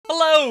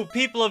Hello,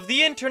 people of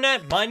the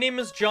internet, my name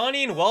is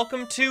Johnny and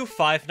welcome to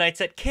Five Nights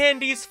at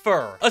Candy's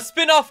Fur, a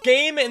spin-off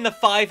game in the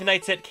Five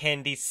Nights at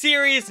Candy's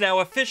series, now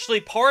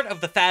officially part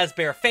of the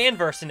Fazbear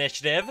Fanverse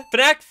initiative.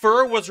 FNAF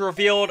Fur was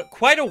revealed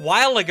quite a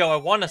while ago, I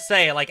want to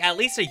say, like at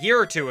least a year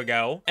or two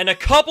ago. And a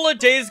couple of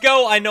days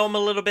ago, I know I'm a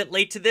little bit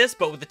late to this,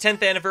 but with the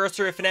 10th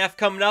anniversary of FNAF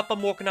coming up,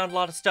 I'm working on a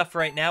lot of stuff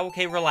right now,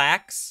 okay,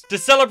 relax. To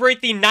celebrate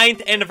the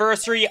 9th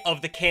anniversary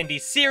of the Candy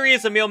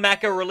series, Emil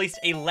Maka released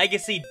a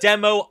legacy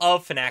demo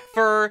of FNAF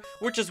Fur,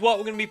 which is what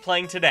we're going to be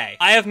playing today.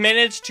 I have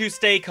managed to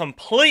stay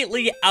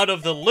completely out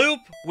of the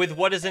loop with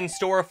what is in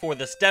store for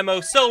this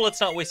demo, so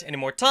let's not waste any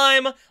more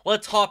time.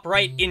 Let's hop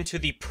right into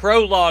the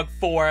prologue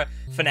for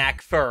FNAF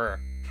Fur.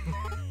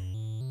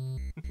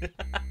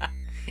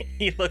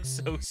 He looks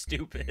so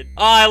stupid.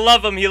 Oh, I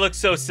love him. He looks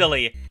so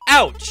silly.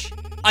 Ouch!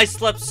 I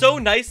slept so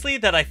nicely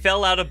that I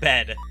fell out of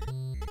bed.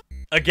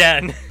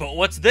 Again. But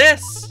what's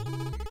this?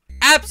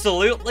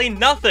 Absolutely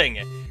nothing.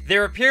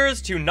 There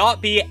appears to not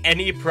be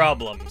any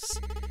problems.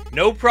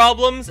 No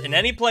problems in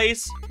any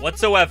place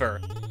whatsoever.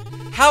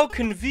 How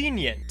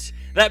convenient.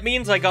 That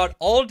means I got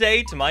all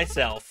day to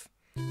myself.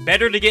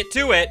 Better get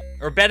to it.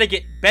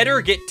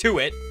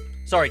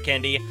 Sorry,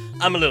 Candy.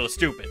 I'm a little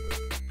stupid.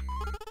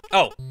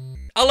 Oh.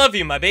 I love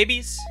you, my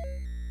babies.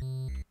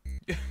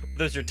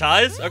 Those are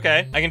ties?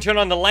 Okay. I can turn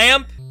on the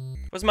lamp.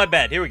 Where's my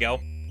bed? Here we go.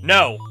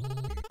 No.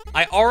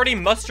 I already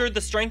mustered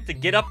the strength to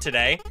get up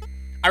today.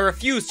 I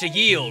refuse to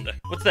yield.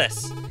 What's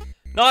this?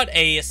 Not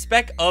a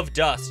speck of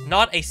dust.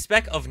 Not a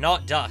speck of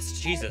not dust.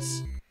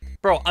 Jesus.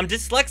 Bro, I'm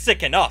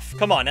dyslexic enough.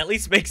 Come on, at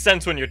least make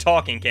sense when you're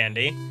talking,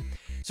 Candy.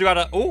 So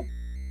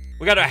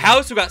we got our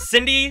house, we got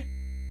Cindy.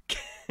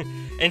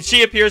 And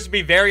she appears to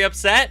be very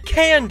upset.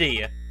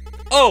 Candy!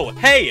 Oh,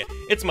 hey,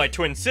 it's my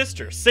twin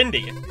sister,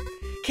 Cindy.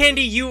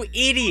 Candy, you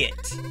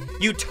idiot.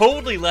 You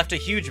totally left a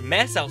huge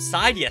mess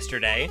outside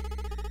yesterday.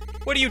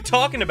 What are you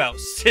talking about,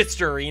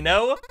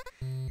 Sisterino?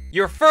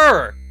 Your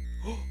fur!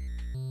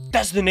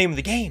 That's the name of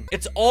the game.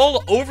 It's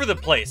all over the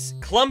place,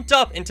 clumped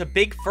up into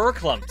big fur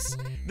clumps.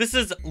 This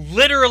is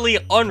literally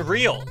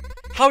unreal.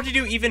 How did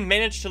you even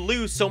manage to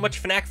lose so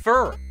much FNAF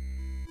fur?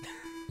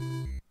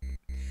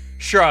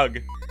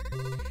 Shrug.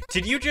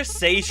 Did you just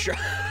say shrug?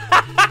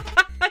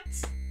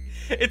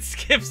 It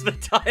skips the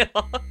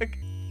dialogue.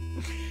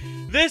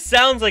 This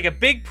sounds like a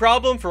big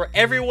problem for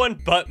everyone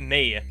but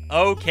me.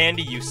 Oh,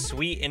 Candy, you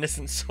sweet,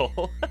 innocent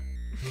soul.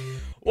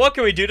 What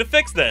can we do to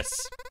fix this?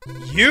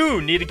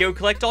 You need to go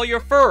collect all your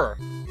fur.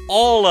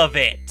 All of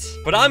it.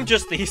 But I'm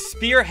just the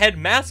spearhead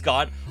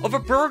mascot of a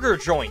burger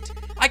joint.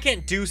 I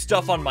can't do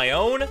stuff on my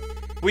own.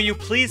 Will you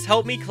please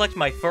help me collect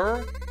my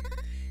fur?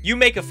 You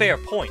make a fair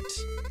point.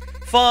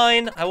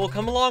 Fine, I will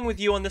come along with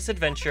you on this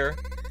adventure.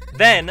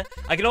 Then,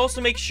 I can also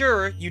make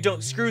sure you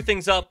don't screw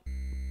things up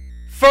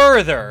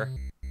further.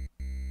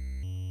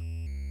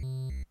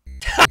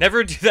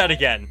 Never do that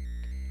again.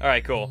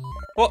 Alright, cool.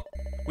 Well,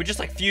 we just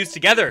like fused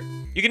together.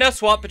 You can now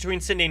swap between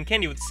Cindy and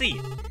Candy with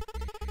C.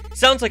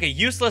 Sounds like a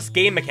useless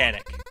game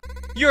mechanic.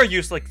 You're a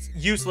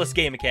useless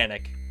game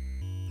mechanic.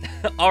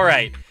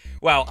 Alright.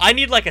 Wow, I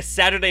need like a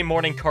Saturday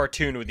morning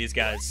cartoon with these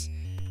guys.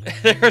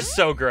 They're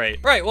so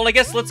great. Right, well I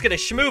guess let's get a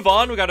schmoove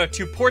on. We got our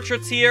two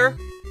portraits here.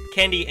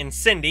 Candy and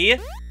Cindy.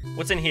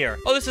 What's in here?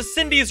 Oh, this is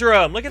Cindy's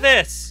room. Look at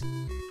this.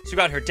 So we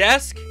got her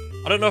desk.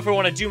 I don't know if I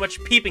want to do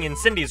much peeping in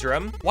Cindy's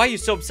room. Why are you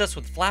so obsessed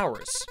with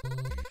flowers?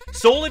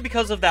 Solely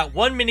because of that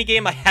one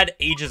minigame I had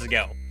ages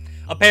ago.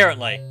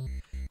 Apparently.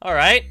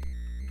 Alright.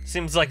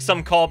 Seems like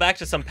some callback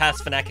to some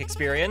past FNAF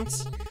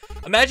experience.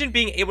 Imagine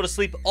being able to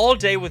sleep all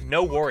day with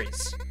no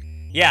worries.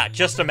 Yeah,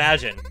 just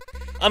imagine.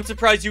 I'm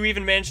surprised you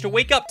even managed to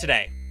wake up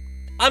today.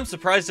 I'm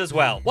surprised as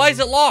well. Why is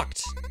it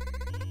locked?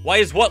 Why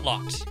is what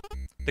locked?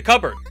 The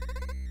cupboard.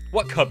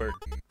 What cupboard?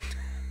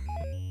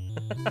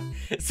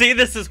 See,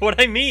 this is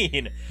what I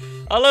mean.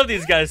 I love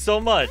these guys so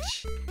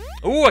much.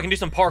 Ooh, I can do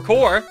some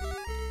parkour.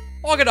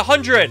 Oh, I got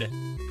 100.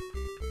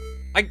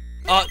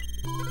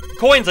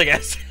 Coins, I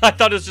guess. I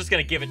thought it was just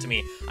gonna give it to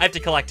me. I have to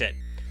collect it.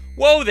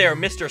 Whoa there,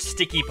 Mr.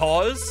 Sticky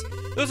Paws.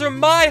 Those are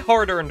my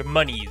hard-earned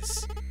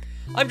monies.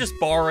 I'm just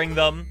borrowing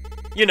them,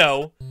 you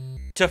know,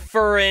 to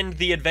fur in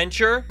the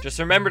adventure. Just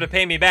remember to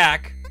pay me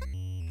back.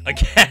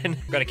 Again.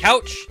 Got a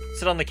couch.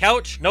 Sit on the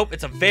couch. Nope,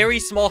 it's a very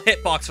small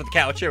hitbox for the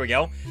couch. Here we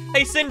go.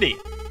 Hey, Cindy.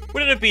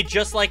 Wouldn't it be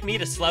just like me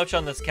to slouch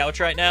on this couch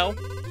right now?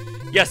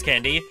 Yes,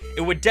 Candy.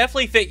 It would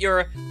definitely fit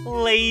your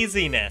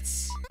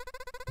laziness.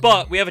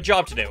 But we have a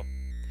job to do.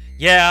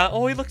 Yeah.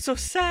 Oh, he looks so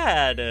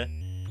sad.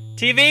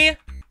 TV?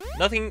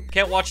 Nothing.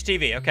 Can't watch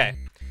TV. Okay.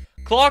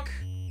 Clock.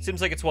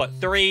 Seems like it's what?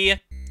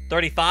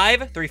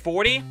 3:35?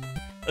 3:40?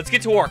 Let's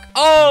get to work.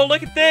 Oh,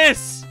 look at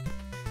this.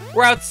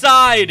 We're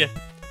outside.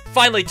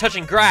 Finally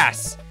touching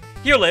grass.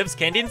 Here lives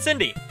Candy and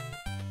Cindy.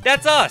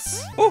 That's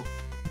us. Ooh.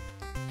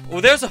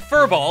 Oh, there's a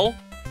fur ball.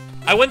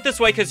 I went this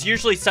way because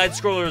usually side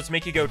scrollers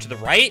make you go to the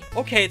right.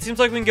 Okay, it seems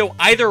like we can go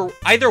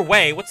either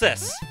way. What's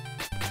this?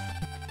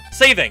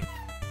 Saving.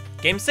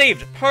 Game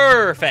saved.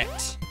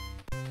 Perfect.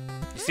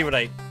 You see what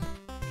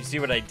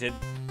I did?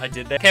 I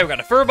did there. Okay, we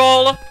got a fur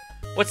ball.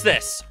 What's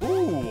this?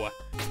 Ooh.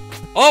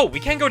 Oh, we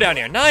can go down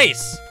here.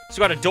 Nice. So we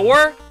got a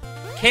door.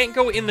 Can't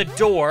go in the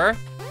door.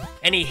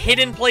 Any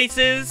hidden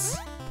places?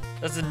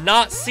 Does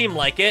not seem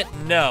like it.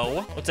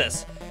 No. What's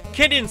this?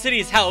 Candy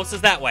City's house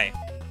is that way.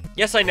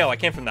 Yes, I know. I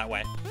came from that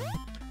way.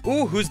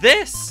 Ooh, who's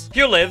this?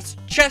 Here lives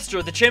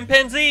Chester the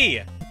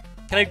chimpanzee.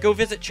 Can I go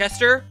visit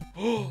Chester?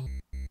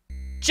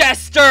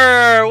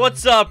 Chester!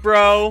 What's up,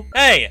 bro?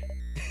 Hey.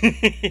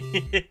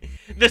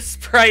 The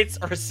sprites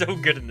are so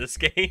good in this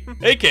game.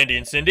 Hey, Candy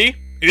and Cindy.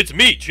 It's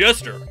me,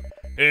 Chester.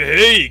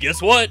 Hey,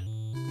 guess what?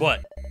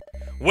 What?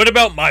 What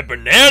about my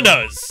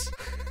bananas?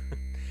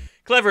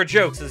 Clever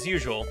jokes as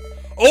usual.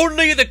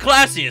 Only the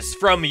classiest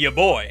from ya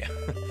boy.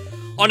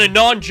 On a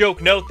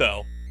non-joke note,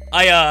 though,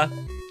 I,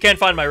 can't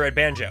find my red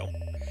banjo.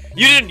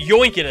 You didn't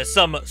yoink it as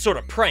some sort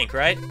of prank,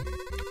 right?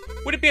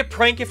 Would it be a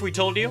prank if we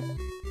told you?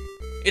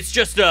 It's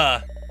just,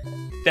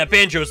 that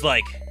banjo's,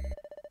 like,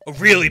 a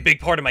really big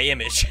part of my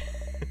image.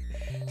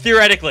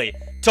 Theoretically,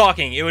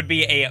 talking, it would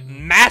be a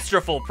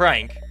masterful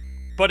prank,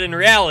 but in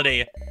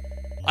reality,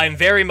 I'm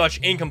very much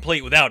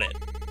incomplete without it.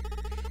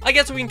 I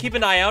guess we can keep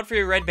an eye out for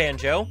your red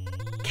banjo.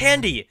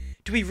 Candy,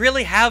 do we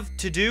really have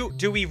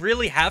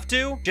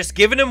to? Just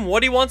giving him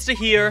what he wants to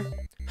hear.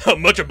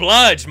 Much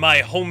obliged, my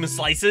home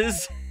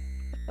slices.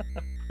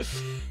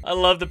 I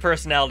love the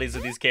personalities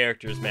of these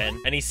characters, man.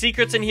 Any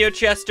secrets in here,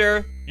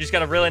 Chester? You just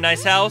got a really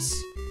nice house?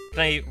 Can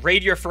I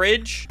raid your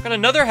fridge? Got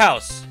another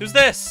house. Who's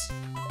this?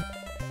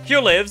 Here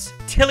lives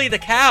Tilly the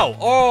cow.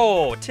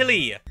 Oh,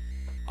 Tilly.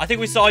 I think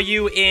we saw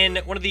you in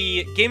one of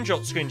the Game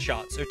Jolt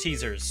screenshots or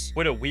teasers.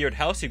 What a weird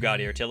house you got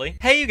here, Tilly.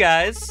 Hey, you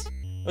guys.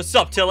 What's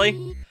up,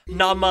 Tilly?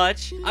 Not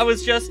much. I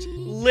was just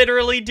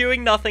literally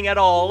doing nothing at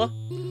all.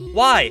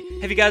 Why?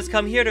 Have you guys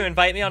come here to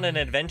invite me on an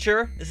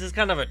adventure? This is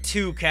kind of a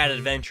two-cat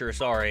adventure,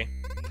 sorry.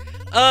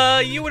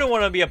 You wouldn't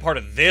want to be a part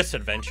of this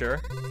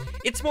adventure.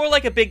 It's more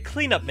like a big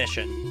cleanup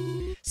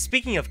mission.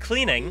 Speaking of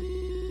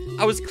cleaning,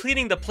 I was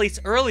cleaning the place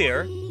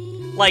earlier.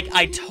 Like,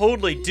 I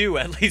totally do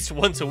at least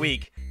once a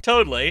week.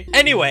 Totally.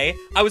 Anyway,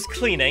 I was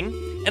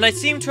cleaning, and I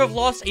seem to have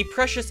lost a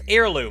precious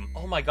heirloom.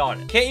 Oh my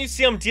god. Can't you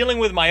see I'm dealing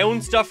with my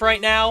own stuff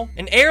right now?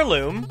 An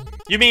heirloom?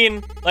 You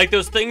mean, like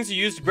those things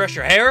you use to brush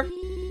your hair?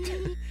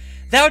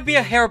 That would be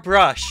a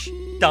hairbrush,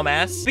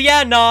 dumbass. But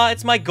yeah, nah,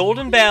 it's my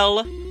golden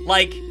bell.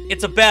 Like,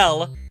 it's a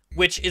bell,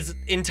 which is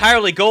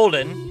entirely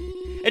golden.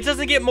 It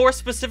doesn't get more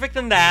specific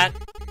than that.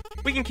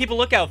 We can keep a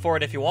lookout for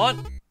it if you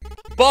want.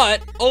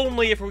 But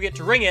only if we get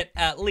to ring it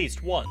at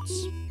least once.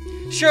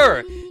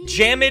 Sure,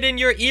 jam it in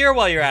your ear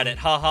while you're at it,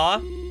 haha.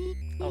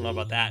 I don't know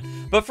about that.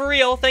 But for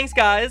real, thanks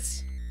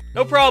guys.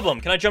 No problem.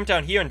 Can I jump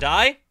down here and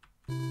die?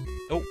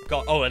 Oh,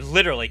 god. Oh, it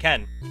literally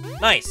can.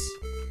 Nice.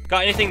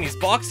 Got anything in these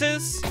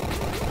boxes?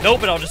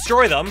 Nope, but I'll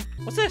destroy them.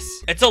 What's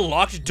this? It's a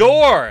locked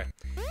door.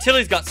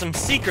 Tilly's got some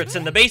secrets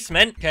in the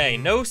basement. Okay,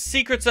 no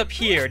secrets up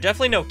here.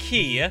 Definitely no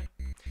key.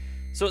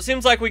 So it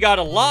seems like we got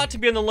a lot to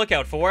be on the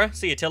lookout for.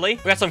 See ya, Tilly.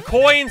 We got some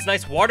coins,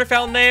 nice water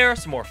fountain there,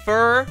 some more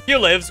fur. Here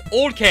lives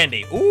Old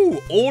Candy. Ooh,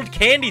 Old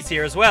Candy's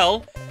here as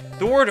well.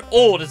 The word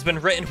old has been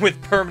written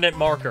with permanent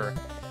marker,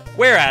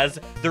 whereas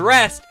the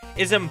rest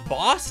is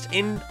embossed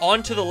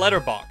onto the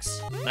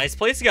letterbox. Nice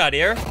place you got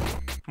here.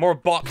 More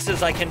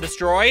boxes I can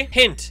destroy.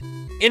 Hint,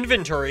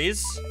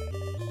 inventories.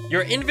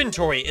 Your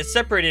inventory is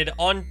separated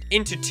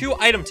into two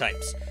item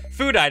types,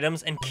 food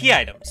items and key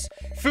items.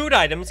 Food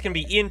items can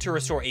be eaten to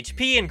restore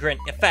HP and grant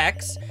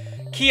effects.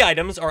 Key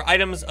items are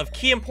items of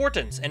key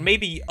importance and may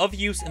be of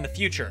use in the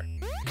future.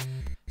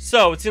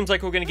 So, it seems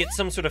like we're gonna get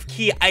some sort of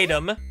key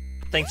item,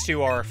 thanks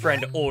to our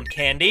friend Old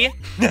Candy.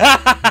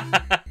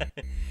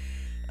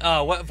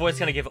 What voice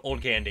can I give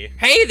Old Candy?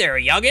 Hey there,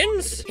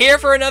 youngins! Here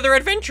for another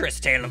adventurous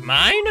tale of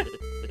mine.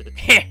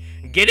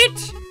 Get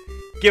it?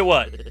 Get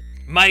what?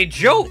 My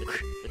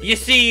joke! You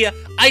see,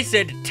 I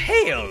said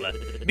tail,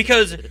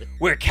 because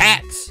we're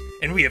cats,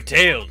 and we have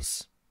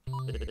tails.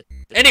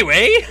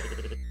 Anyway,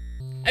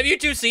 have you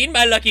two seen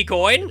my lucky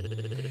coin?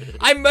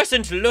 I must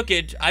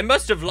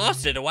have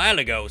lost it a while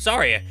ago,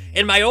 sorry.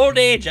 In my old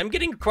age, I'm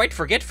getting quite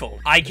forgetful.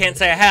 I can't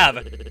say I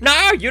have.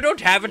 No, you don't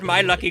have it,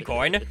 my lucky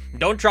coin.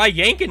 Don't try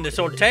yanking this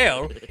old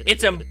tail.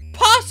 It's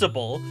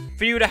impossible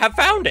for you to have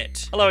found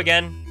it. Hello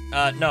again.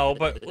 No,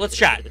 but let's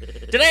chat.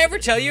 Did I ever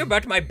tell you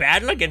about my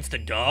battle against the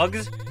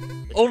dogs?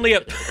 Only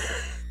a...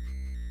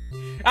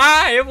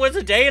 it was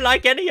a day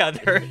like any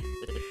other.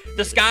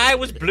 The sky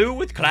was blue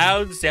with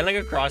clouds sailing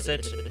across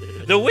it.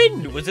 The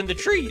wind was in the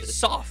trees,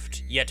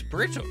 soft yet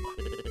brittle.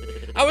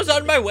 I was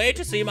on my way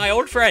to see my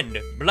old friend,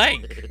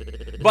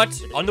 Blank.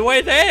 But on the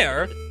way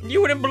there,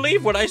 you wouldn't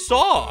believe what I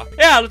saw.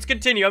 Yeah, let's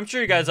continue. I'm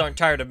sure you guys aren't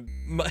tired of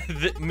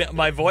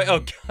my voice.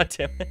 Oh,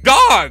 goddamn it.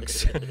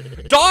 Dogs!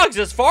 Dogs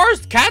as far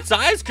as the cat's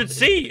eyes could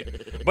see.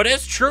 But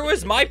as true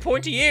as my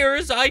pointy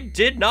ears, I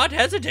did not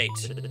hesitate.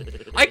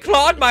 I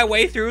clawed my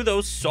way through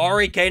those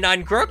sorry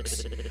canine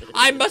crooks.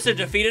 I must have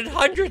defeated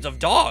hundreds of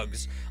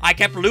dogs. I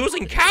kept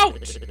losing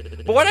count.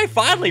 But when I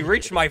finally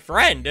reached my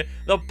friend,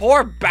 the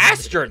poor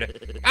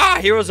bastard,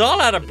 he was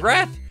all out of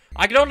breath.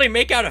 I could only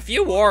make out a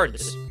few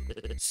words.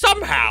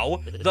 somehow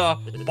the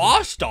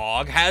boss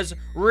dog has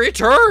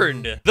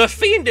returned. The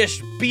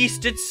fiendish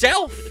beast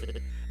itself.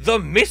 The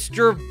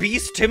Mr.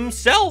 Beast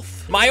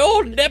himself. My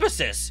old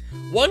nemesis,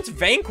 once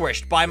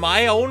vanquished by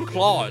my own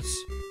claws,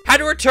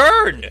 had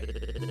returned.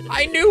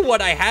 I knew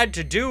what I had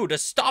to do to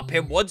stop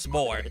him once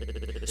more.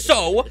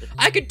 So,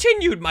 I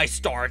continued my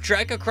Star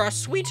Trek across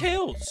sweet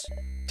hills.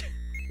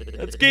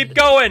 Let's keep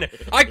going.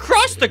 I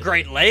crossed the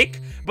Great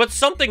Lake, but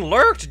something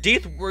lurked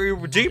deep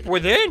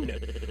within.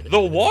 The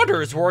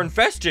waters were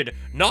infested,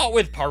 not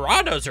with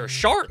piranhas or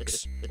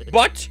sharks,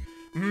 but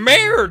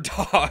mare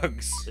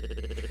dogs.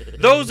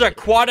 Those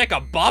aquatic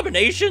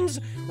abominations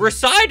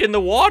reside in the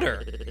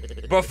water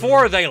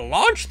before they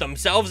launch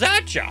themselves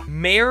at ya.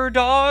 Mare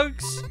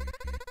dogs?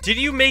 Did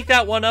you make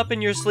that one up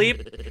in your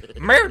sleep?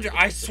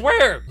 I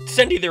swear,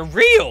 Cindy, they're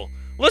real.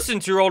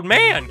 Listen to your old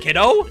man,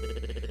 kiddo.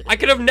 I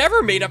could have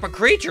never made up a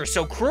creature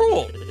so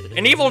cruel.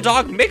 An evil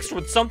dog mixed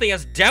with something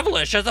as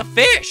devilish as a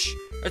fish.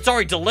 It's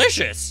already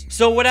delicious.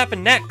 So what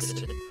happened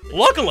next?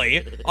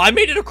 Luckily, I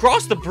made it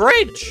across the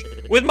bridge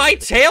with my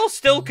tail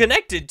still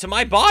connected to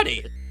my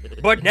body.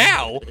 But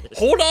now,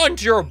 hold on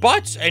to your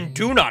butts and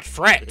do not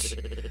fret.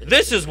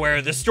 This is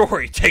where the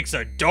story takes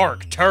a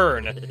dark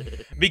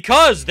turn.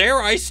 Because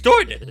there I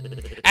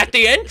stood, at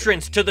the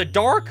entrance to the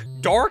dark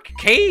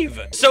cave.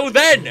 So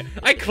then,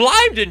 I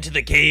climbed into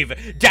the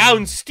cave,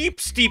 down steep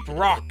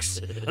rocks.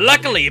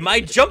 Luckily,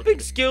 my jumping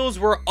skills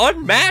were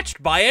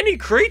unmatched by any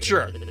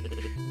creature.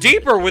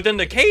 Deeper within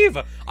the cave,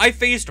 I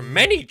faced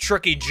many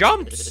tricky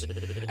jumps,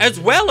 as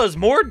well as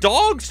more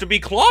dogs to be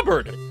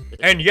clobbered.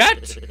 And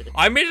yet,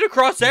 I made it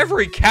across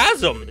every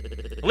chasm,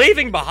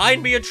 leaving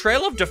behind me a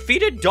trail of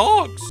defeated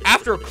dogs.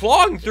 After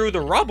clawing through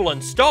the rubble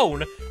and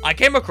stone, I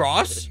came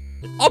across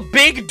a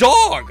big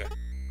dog.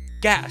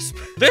 Gasp.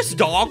 This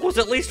dog was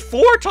at least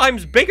 4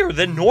 times bigger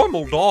than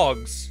normal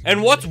dogs.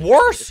 And what's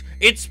worse,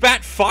 it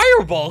spat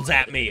fireballs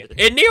at me.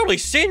 It nearly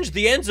singed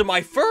the ends of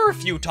my fur a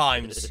few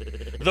times.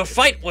 The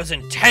fight was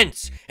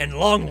intense and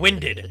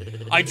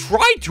long-winded. I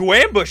tried to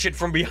ambush it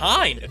from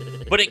behind,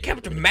 but it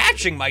kept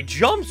matching my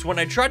jumps when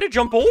I tried to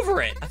jump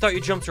over it. I thought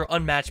your jumps were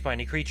unmatched by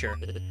any creature.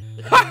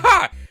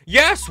 Haha!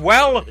 Yes,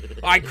 well,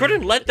 I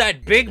couldn't let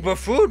that big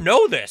buffoon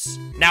know this.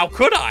 Now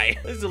could I?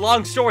 This is a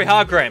long story,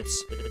 huh,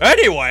 Gramps?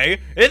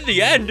 Anyway, in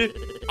the end,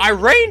 I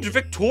reigned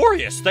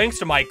victorious thanks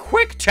to my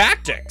quick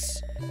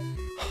tactics.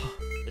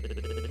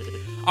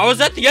 I was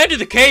at the end of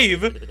the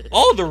cave.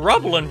 All the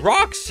rubble and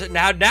rocks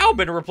had now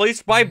been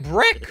replaced by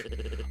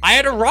brick. I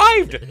had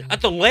arrived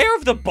at the lair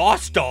of the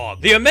boss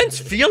dog. The immense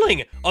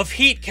feeling of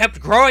heat kept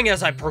growing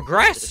as I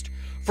progressed.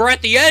 For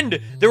at the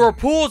end, there were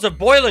pools of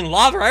boiling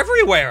lava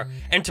everywhere,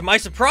 and to my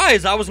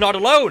surprise, I was not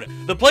alone.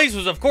 The place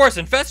was of course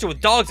infested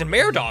with dogs and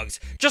mare dogs,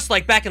 just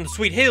like back in the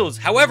Sweet Hills.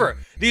 However,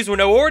 these were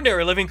no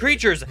ordinary living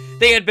creatures.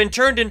 They had been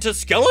turned into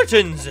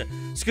skeletons.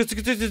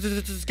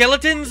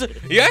 Skeletons?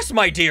 Yes,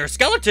 my dear,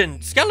 skeleton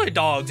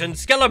dogs, and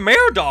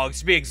mare dogs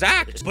to be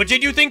exact. But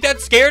did you think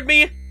that scared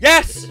me?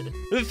 Yes!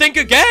 Think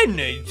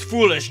again,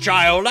 foolish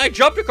child. I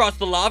jumped across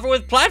the lava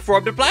with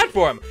platform to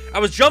platform. I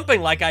was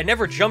jumping like I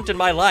never jumped in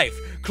my life,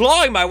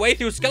 clawing my way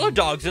through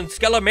skeledogs and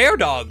mare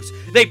dogs.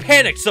 They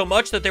panicked so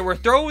much that they were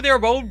throwing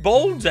their own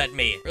bones at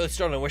me. Really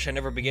starting to wish I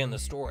never began the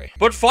story.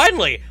 But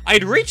finally,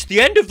 I'd reached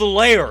the end of the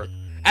lair,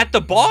 at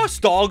the boss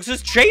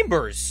dog's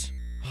chambers.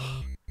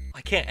 I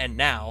can't end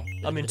now.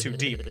 I'm in too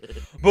deep.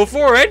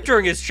 Before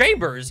entering his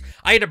chambers,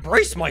 I had to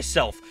brace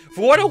myself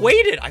for what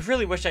awaited. I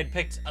really wish I'd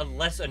picked a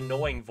less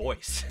annoying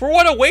voice. For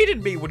what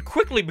awaited me would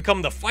quickly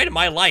become the fight of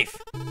my life.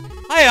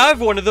 I have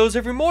one of those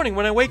every morning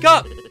when I wake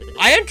up.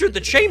 I entered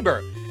the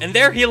chamber, and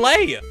there he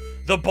lay,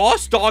 the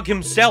boss dog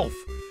himself.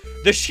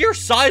 The sheer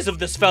size of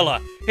this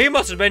fella, he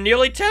must have been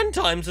nearly 10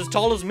 times as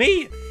tall as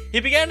me. He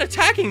began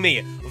attacking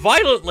me,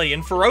 violently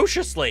and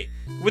ferociously.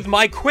 With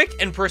my quick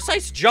and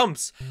precise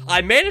jumps,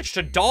 I managed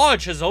to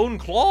dodge his own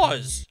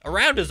claws,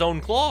 around his own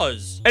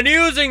claws. And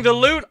using the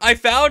loot I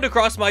found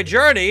across my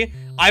journey,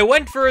 I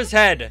went for his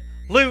head.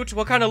 Loot?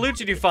 What kind of loot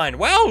did you find?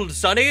 Well,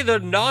 Sonny, the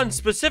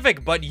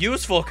non-specific but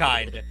useful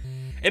kind.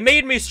 It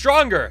made me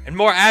stronger and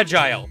more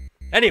agile.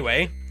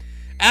 Anyway,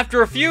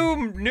 after a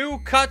few new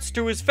cuts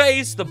to his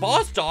face, the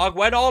boss dog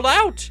went all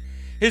out.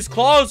 His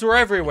claws were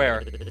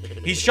everywhere.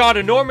 He shot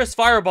enormous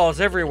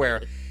fireballs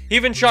everywhere. He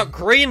even shot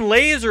green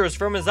lasers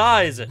from his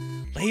eyes.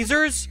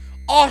 Lasers?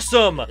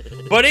 Awesome!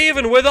 But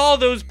even with all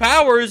those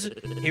powers,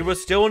 he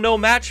was still no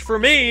match for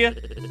me.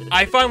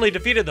 I finally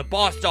defeated the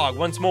boss dog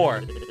once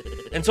more.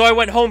 And so I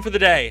went home for the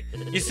day.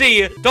 You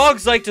see,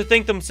 dogs like to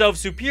think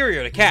themselves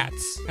superior to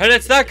cats. And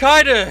it's that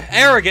kind of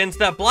arrogance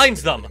that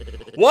blinds them.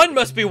 One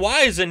must be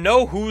wise and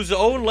know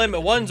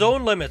one's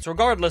own limits,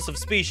 regardless of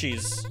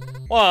species.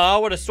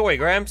 Wow, what a story,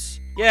 Gramps.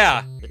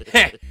 Yeah.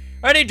 Heh.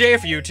 Any day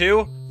for you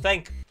two.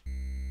 Thank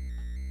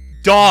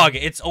dog,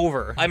 it's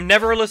over. I'm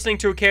never listening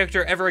to a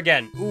character ever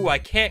again. Ooh, I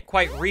can't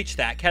quite reach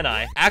that, can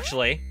I?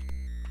 Actually,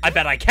 I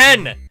bet I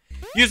can!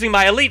 Using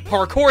my elite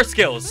parkour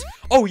skills.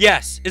 Oh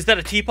yes, is that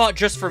a teapot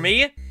just for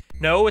me?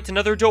 No, it's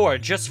another door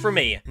just for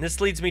me. And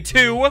this leads me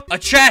to a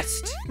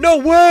chest! No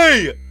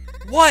way!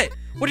 What?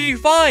 What did you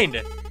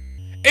find?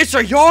 It's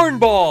a yarn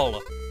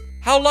ball!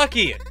 How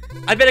lucky!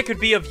 I bet it could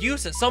be of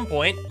use at some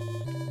point.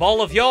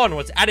 Ball of yarn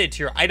was added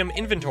to your item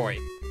inventory.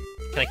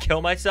 Can I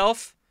kill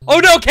myself? Oh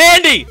no,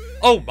 candy!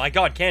 Oh my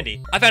god,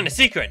 candy. I found a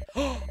secret.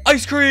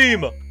 Ice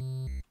cream!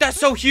 That's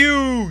so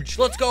huge!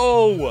 Let's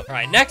go!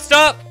 Alright, next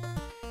up,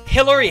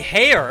 Hillary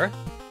Hare.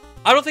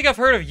 I don't think I've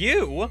heard of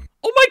you.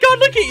 Oh my god,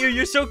 look at you!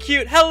 You're so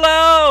cute!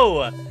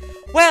 Hello!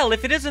 Well,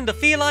 if it isn't the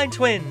feline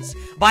twins,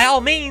 by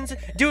all means,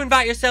 do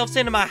invite yourselves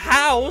into my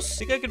house.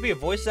 Think I could be a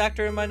voice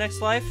actor in my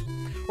next life?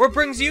 What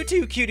brings you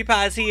two cutie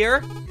pies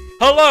here?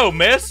 Hello,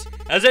 miss!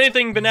 Has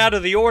anything been out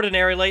of the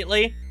ordinary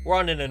lately? We're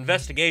on an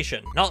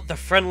investigation. Not the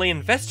friendly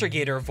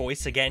investigator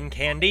voice again,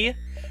 Candy.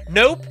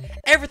 Nope,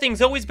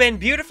 everything's always been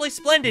beautifully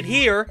splendid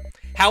here.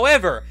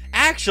 However,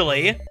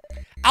 actually,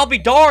 I'll be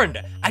darned,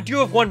 I do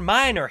have one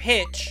minor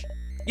hitch.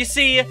 You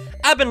see,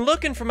 I've been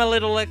looking for my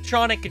little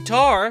electronic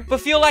guitar, but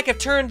feel like I've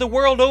turned the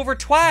world over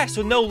twice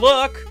with no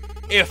luck.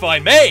 If I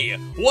may,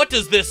 what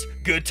does this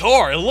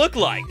guitar look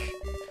like?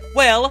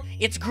 Well,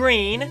 it's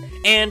green,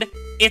 and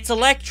it's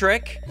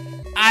electric.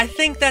 I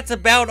think that's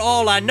about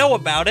all I know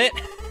about it.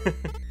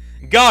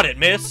 Got it,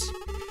 miss.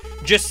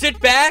 Just sit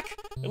back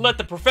and let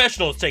the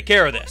professionals take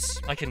care of this.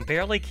 I can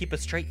barely keep a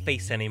straight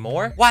face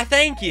anymore. Why,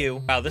 thank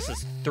you. Wow, this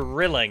is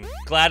thrilling.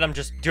 Glad I'm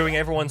just doing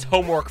everyone's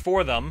homework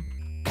for them.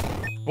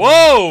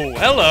 Whoa,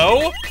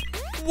 hello.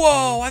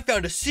 Whoa, I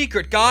found a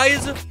secret,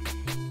 guys.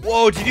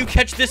 Whoa, did you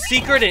catch this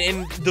secret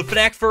in the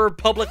FNAF for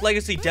Public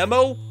Legacy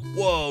demo?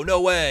 Whoa, no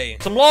way.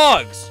 Some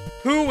logs.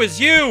 Who is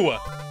you?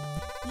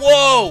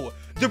 Whoa,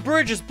 the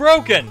bridge is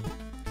broken.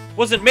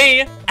 Wasn't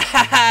me.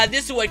 Haha,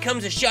 this is what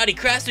comes of shoddy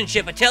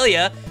craftsmanship, I tell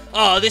ya.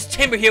 Oh, this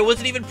timber here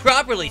wasn't even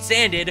properly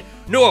sanded,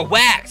 nor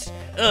waxed.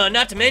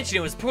 Not to mention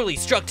it was poorly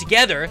struck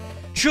together.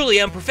 Truly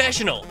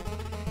unprofessional.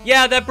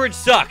 Yeah, that bridge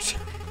sucked.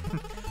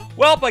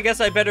 Well, I guess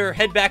I better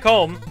head back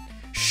home.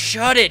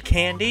 Shut it,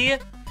 Candy.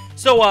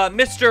 So,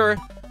 Mr.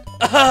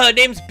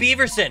 Name's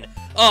Beaverson.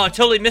 Oh,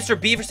 totally Mr.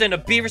 Beaverson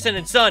of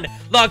Beaverson & Son,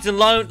 Logs and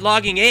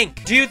Logging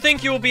Inc. Do you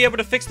think you will be able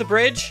to fix the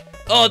bridge?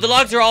 Oh, the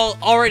logs are all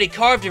already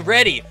carved and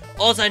ready.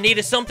 All I need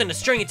is something to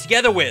string it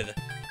together with.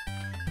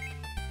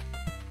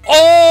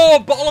 Oh, a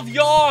ball of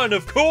yarn,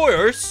 of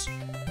course.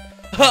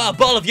 A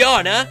ball of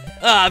yarn, huh?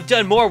 I've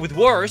done more with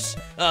worse.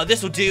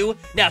 This'll do.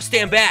 Now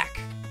stand back.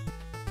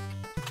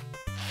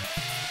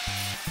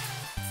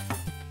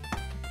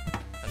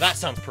 That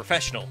sounds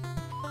professional.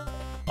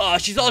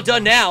 She's all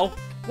done now.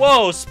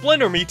 Whoa,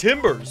 splinter me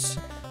timbers.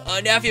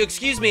 Now if you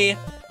excuse me,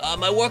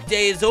 my work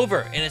day is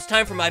over and it's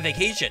time for my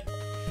vacation.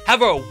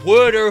 Have a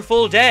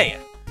wonderful day.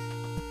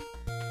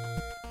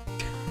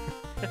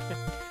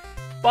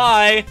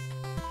 Bye.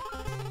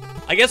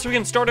 I guess we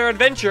can start our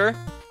adventure.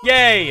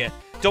 Yay.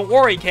 Don't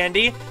worry,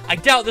 Candy. I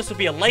doubt this will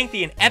be a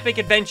lengthy and epic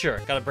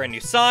adventure. Got a brand new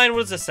sign.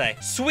 What does this say?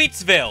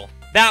 Sweetsville.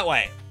 That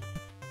way.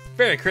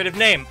 Very creative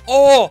name.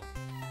 Oh,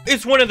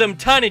 it's one of them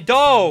tiny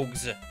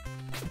dogs.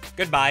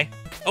 Goodbye.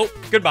 Oh,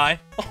 goodbye.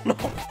 Oh, no.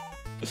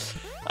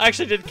 I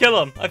actually did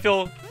kill him. I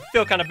feel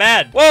kind of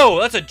bad. Whoa,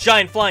 that's a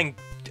giant flying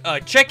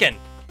chicken.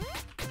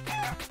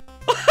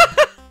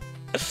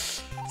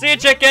 See ya,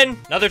 chicken.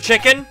 Another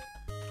chicken.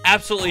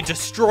 Absolutely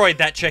destroyed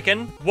that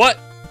chicken. What?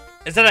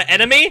 Is that an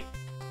enemy?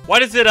 Why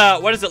does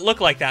it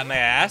look like that, may I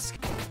ask?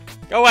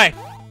 Go away.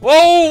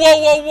 Whoa, whoa,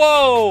 whoa,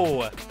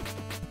 whoa.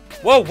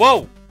 Whoa,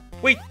 whoa.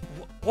 Wait,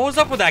 what was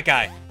up with that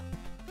guy?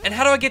 And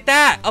how do I get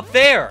that? Up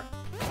there.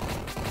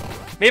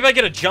 Maybe I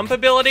get a jump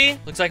ability?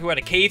 Looks like we're at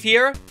a cave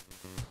here.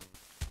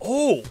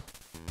 Oh.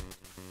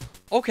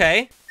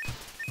 Okay.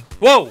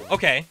 Whoa,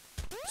 okay.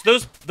 So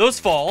those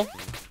fall.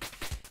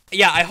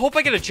 Yeah, I hope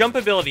I get a jump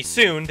ability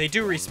soon. They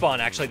do respawn,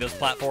 actually, those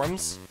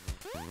platforms.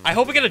 I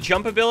hope I get a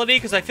jump ability,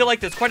 because I feel like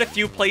there's quite a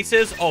few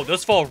places. Oh,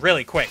 those fall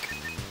really quick.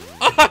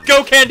 Ah,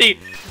 go, Candy!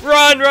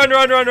 Run, run,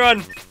 run, run,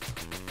 run!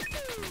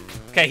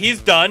 Okay,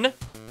 he's done.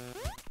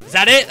 Is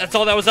that it? That's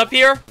all that was up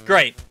here?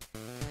 Great.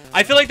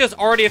 I feel like there's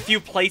already a few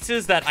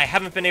places that I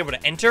haven't been able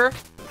to enter.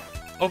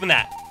 Open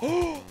that.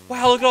 Oh,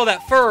 wow, look at all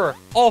that fur.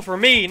 All for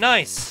me.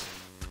 Nice.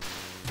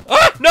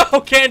 Ah,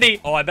 no,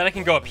 Candy. Oh, I bet I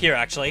can go up here,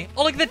 actually.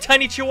 Oh, look at the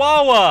tiny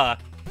chihuahua.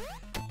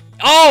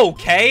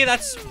 Okay,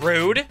 that's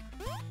rude.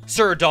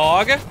 Sir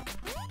Dog.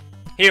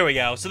 Here we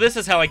go. So this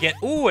is how I get...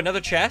 Ooh,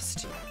 another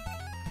chest.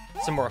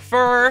 Some more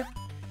fur.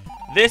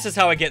 This is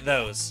how I get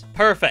those.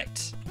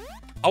 Perfect.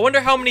 I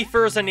wonder how many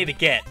furs I need to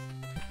get.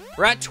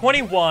 We're at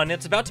 21.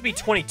 It's about to be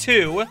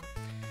 22.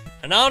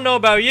 And I don't know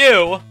about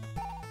you,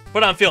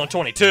 but I'm feeling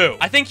 22.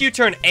 I think you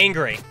turn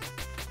angry.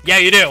 Yeah,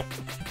 you do.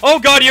 Oh,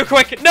 God, you're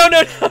quick. No,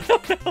 no, no, no,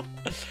 no.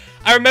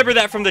 I remember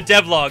that from the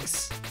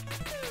devlogs.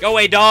 Go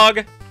away,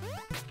 dog.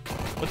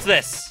 What's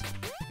this?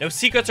 No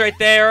secrets right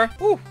there.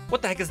 Ooh,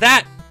 what the heck is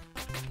that?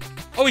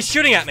 Oh, he's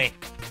shooting at me.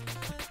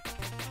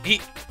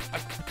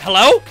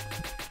 Hello?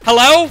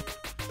 Hello?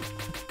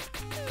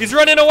 He's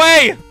running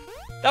away.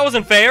 That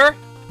wasn't fair.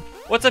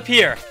 What's up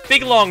here?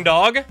 Big long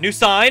dog. New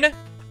sign.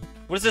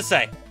 What does this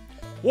say?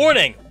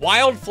 Warning,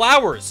 wild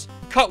flowers.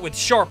 Cut with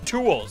sharp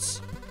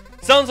tools.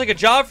 Sounds like a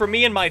job for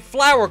me and my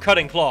flower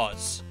cutting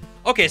claws.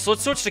 Okay, so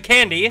let's switch to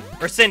Candy.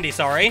 Or Cindy,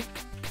 sorry.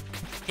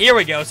 Here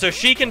we go. So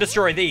she can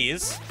destroy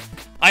these.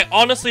 I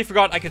honestly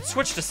forgot I could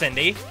switch to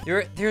Cindy.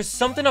 There's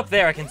something up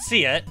there. I can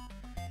see it.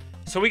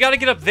 So we gotta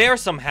get up there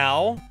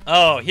somehow.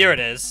 Oh, here it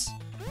is.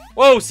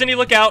 Whoa, Cindy,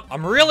 look out.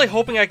 I'm really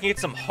hoping I can get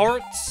some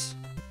hearts.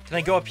 Can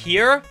I go up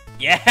here?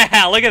 Yeah,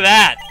 look at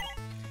that.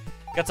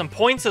 Got some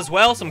points as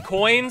well, some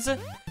coins.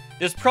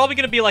 There's probably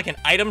gonna be like an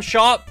item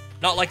shop,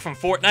 not like from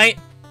Fortnite.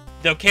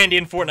 Though Candy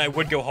in Fortnite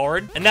would go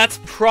hard. And that's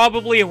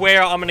probably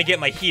where I'm gonna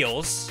get my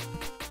heals.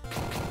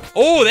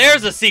 Oh,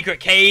 there's a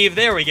secret cave.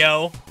 There we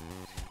go.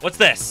 What's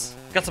this?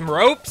 Got some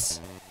ropes?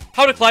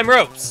 How to climb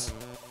ropes.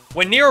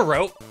 When near a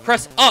rope,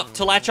 press up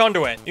to latch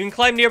onto it. You can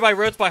climb nearby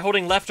ropes by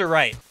holding left or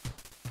right.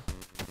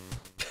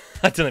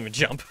 I didn't even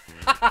jump.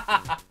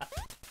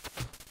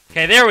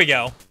 Okay, there we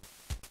go.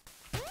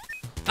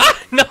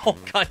 Ah, no,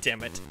 god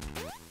damn it.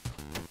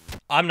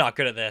 I'm not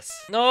good at this.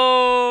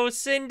 No,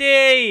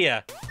 Cindy!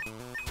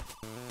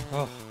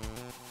 Oh.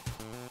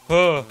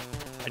 Oh,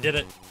 I did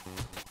it.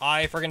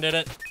 I freaking did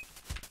it.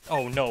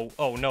 Oh no,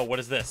 what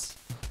is this?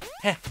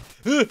 Heh.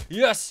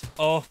 Yes!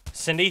 Oh,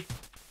 Cindy.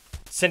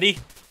 Cindy,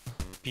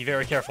 be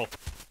very careful.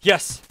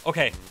 Yes,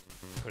 okay.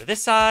 Go to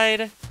this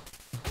side.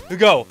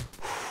 Go.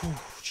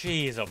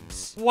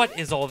 Jesus. What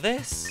is all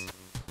this?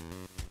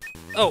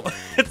 Oh,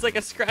 it's like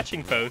a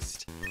scratching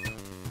post.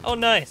 Oh,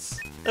 nice.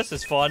 This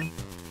is fun.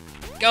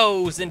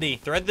 Go, Cindy.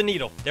 Thread the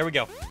needle. There we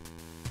go.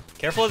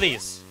 Careful of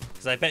these,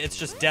 because I bet it's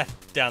just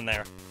death down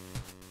there.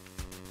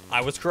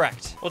 I was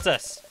correct. What's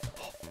this?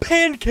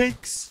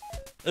 Pancakes!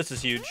 This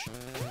is huge.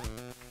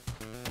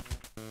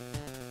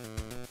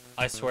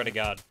 I swear to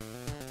God.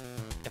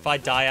 If I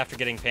die after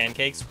getting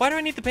pancakes, why do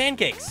I need the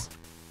pancakes?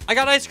 I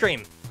got ice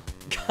cream.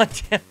 God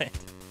damn it.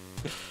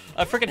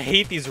 I freaking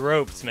hate these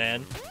ropes,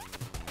 man.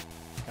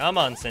 Come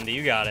on, Cindy,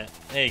 you got it.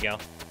 There you go.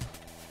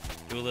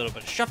 Do a little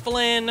bit of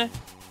shuffling.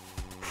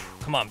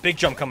 Come on, big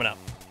jump coming up.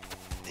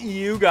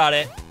 You got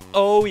it.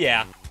 Oh,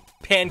 yeah.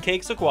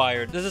 Pancakes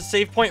acquired. There's a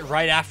save point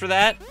right after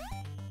that.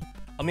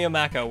 Amio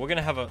Mako, we're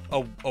gonna have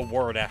a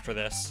word after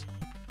this.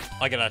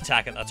 I gotta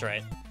attack it, that's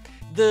right.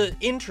 The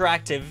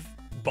interactive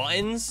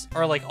buttons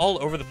are like all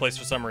over the place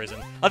for some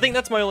reason. I think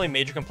that's my only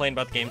major complaint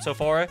about the game so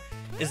far,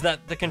 is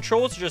that the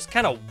controls are just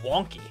kind of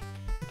wonky.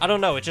 I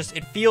don't know, it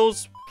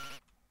feels...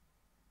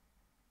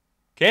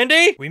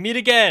 Candy? We meet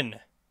again.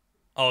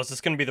 Oh, is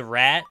this gonna be the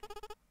rat?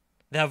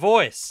 That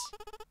voice.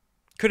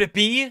 Could it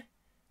be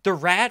the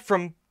rat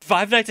from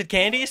Five Nights at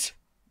Candy's?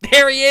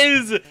 There he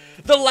is!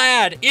 The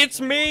lad!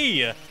 It's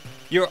me!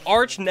 Your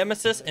arch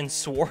nemesis and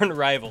sworn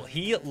rival.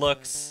 He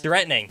looks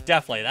threatening.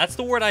 Definitely. That's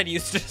the word I'd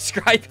use to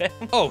describe him.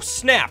 Oh,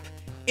 snap.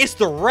 It's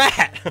the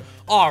rat.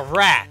 Aw,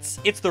 rats.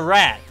 It's the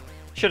rat.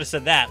 Should have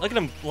said that. Look at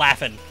him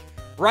laughing.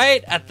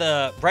 Right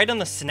on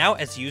the snout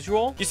as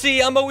usual. You see,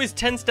 I'm always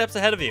 10 steps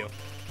ahead of you.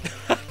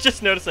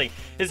 Just noticing,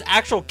 his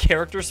actual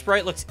character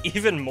sprite looks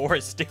even more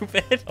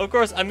stupid. Of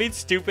course, I mean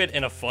stupid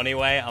in a funny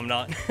way. I'm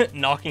not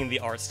knocking the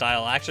art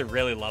style. I actually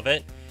really love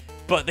it.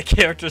 But the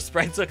character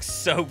sprites look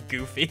so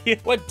goofy.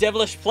 What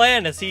devilish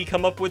plan has he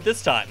come up with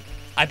this time?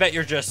 I bet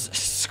you're just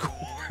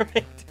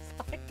squirming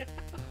to find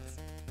out.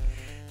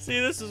 See,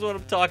 this is what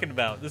I'm talking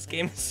about. This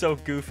game is so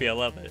goofy. I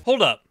love it.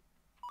 Hold up.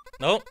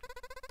 Nope.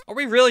 Are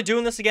we really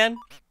doing this again?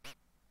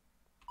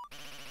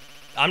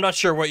 I'm not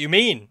sure what you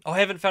mean. Oh, I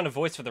haven't found a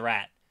voice for the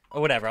rat.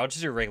 Or whatever, I'll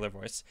just do a regular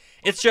voice.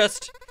 It's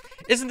just,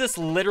 isn't this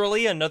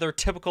literally another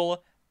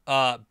typical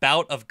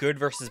bout of good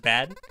versus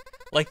bad?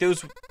 Like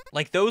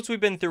those we've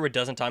been through a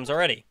dozen times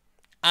already.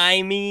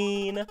 I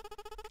mean,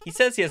 he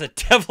says he has a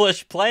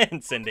devilish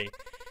plan, Cindy.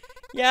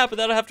 Yeah, but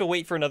that'll have to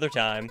wait for another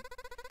time.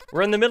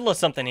 We're in the middle of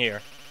something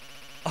here.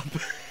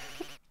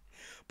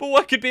 But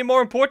what could be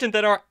more important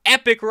than our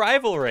epic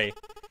rivalry?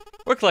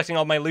 We're collecting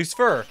all my loose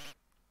fur.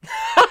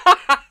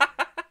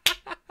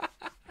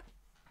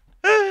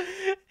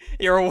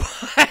 You're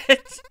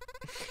what?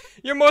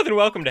 You're more than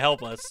welcome to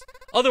help us.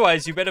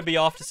 Otherwise, you better be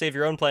off to save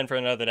your own plan for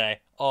another day.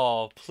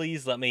 Oh,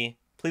 please let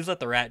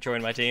the rat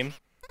join my team.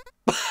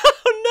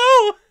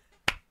 Oh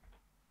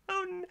no!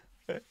 Oh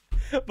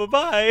no!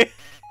 Bye-bye.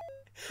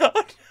 Oh,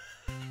 no.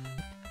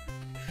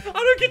 I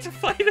don't get to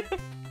fight him.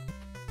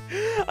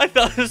 I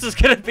thought this was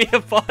gonna be a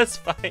boss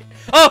fight.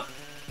 Oh!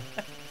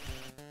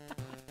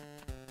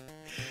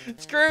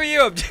 Screw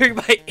you, I'm doing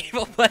my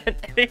evil plan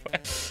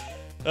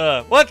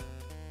anyway. What?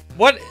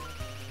 What?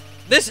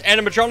 This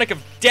animatronic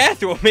of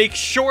death will make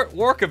short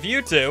work of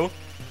you two.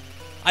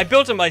 I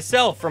built it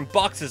myself from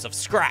boxes of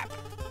scrap.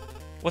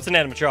 What's an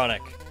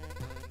animatronic?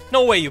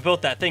 No way you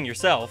built that thing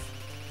yourself.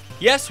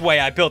 Yes way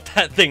I built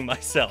that thing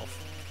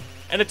myself.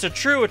 And it's a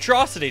true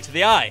atrocity to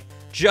the eye,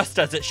 just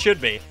as it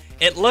should be.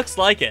 It looks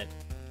like it.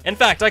 In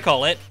fact, I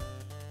call it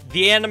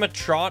the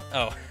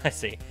oh, I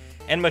see.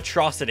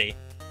 Animatrocity.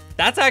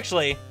 That's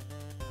actually,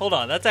 hold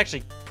on, that's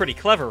actually pretty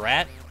clever,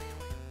 rat.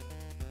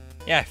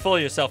 Yeah, fool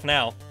yourself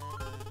now.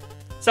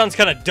 Sounds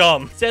kind of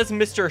dumb. Says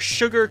Mr.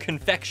 Sugar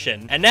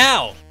Confection. And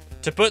now,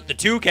 to put the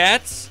two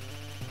cats.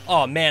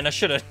 Oh man, I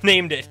should have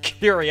named it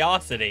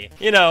Curiosity.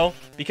 You know,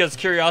 because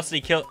curiosity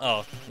kill.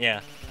 Oh,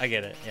 yeah, I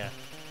get it, yeah.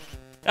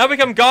 Now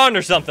become gone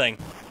or something.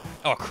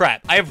 Oh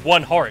crap, I have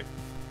one heart.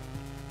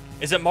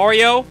 Is it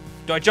Mario?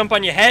 Do I jump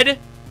on your head?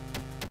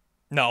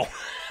 No.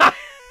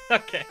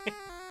 Okay.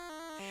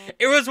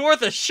 It was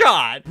worth a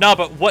shot. No,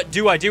 but what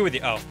do I do with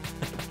you? Oh.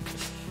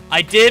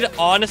 I did,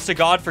 honest to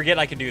God, forget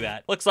I could do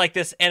that. Looks like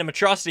this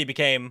animatrocity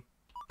became...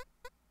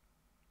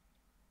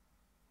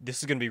 This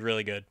is gonna be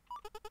really good.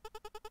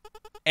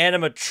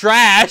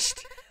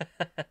 Animatrashed!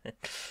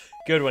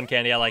 Good one,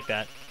 Candy. I like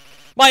that.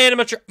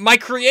 My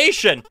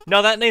creation!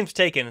 No, that name's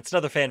taken. It's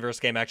another fanverse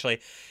game,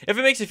 actually. If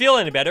it makes you feel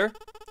any better,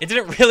 it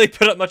didn't really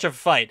put up much of a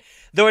fight.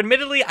 Though,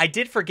 admittedly, I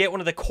did forget one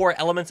of the core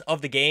elements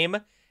of the game,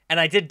 and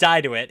I did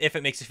die to it, if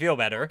it makes you feel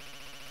better.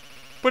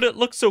 But it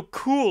looks so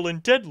cool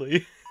and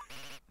deadly.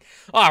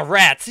 Aw,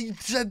 rats, you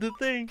said the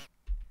thing.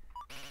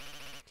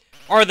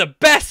 Are the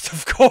best,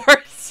 of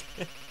course.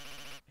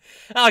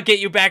 I'll get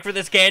you back for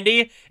this,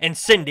 Candy. And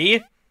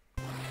Cindy.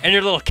 And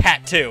your little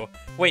cat, too.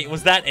 Wait,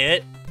 was that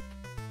it?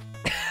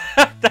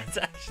 That's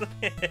actually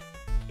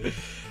it.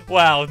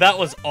 Wow, that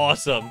was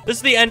awesome. This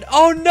is the end.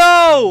 Oh,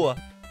 no!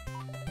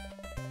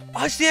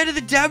 Oh, it's the end of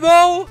the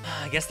demo?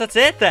 I guess that's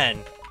it, then.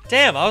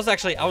 Damn, I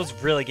was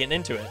really getting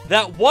into it.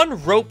 That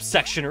one rope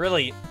section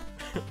really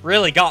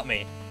got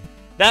me.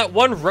 That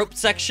one rope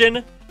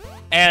section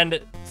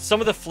and some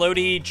of the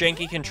floaty,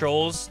 janky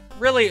controls,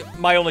 really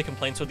my only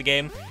complaints with the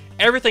game.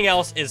 Everything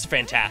else is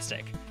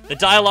fantastic. The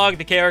dialogue,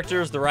 the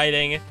characters, the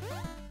writing,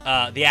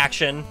 the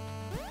action,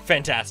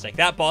 fantastic.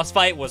 That boss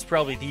fight was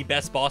probably the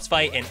best boss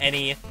fight in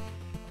any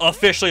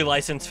officially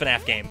licensed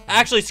FNAF game.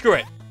 Actually, screw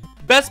it.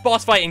 Best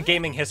boss fight in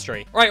gaming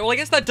history. All right, well, I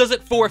guess that does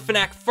it for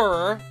FNAF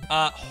Fur.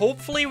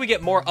 Hopefully we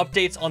get more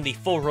updates on the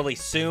full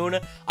release soon.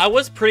 I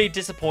was pretty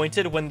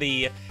disappointed when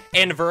the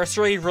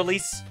anniversary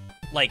release,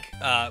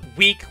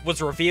 week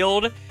was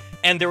revealed,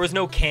 and there was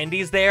no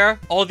candies there.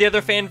 All the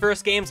other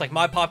Fanverse games, like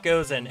My Pop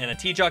Goes and a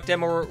T-Jock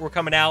demo were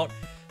coming out.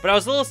 But I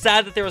was a little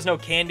sad that there was no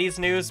candies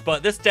news,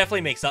 but this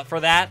definitely makes up for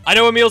that. I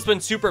know Emil's been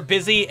super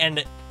busy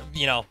and,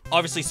 you know,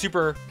 obviously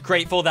super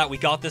grateful that we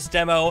got this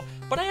demo,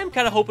 but I am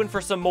kind of hoping for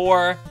some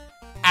more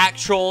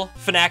actual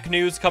FNAF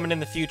news coming in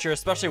the future,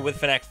 especially with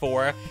FNAF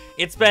 4.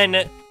 It's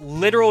been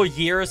literal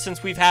years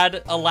since we've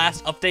had a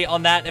last update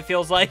on that, it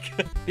feels like.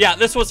 Yeah,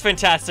 this was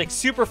fantastic.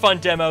 Super fun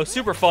demo,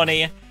 super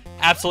funny,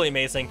 absolutely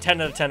amazing. 10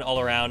 out of 10 all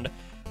around.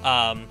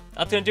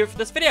 That's gonna do it for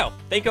this video.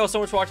 Thank you all so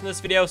much for watching this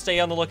video. Stay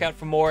on the lookout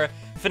for more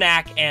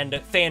FNAF and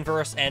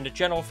Fanverse and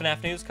general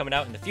FNAF news coming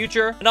out in the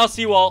future. And I'll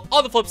see you all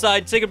on the flip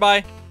side. Say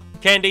goodbye,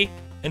 Candy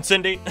and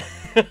Cindy.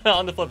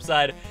 On the flip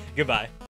side, goodbye.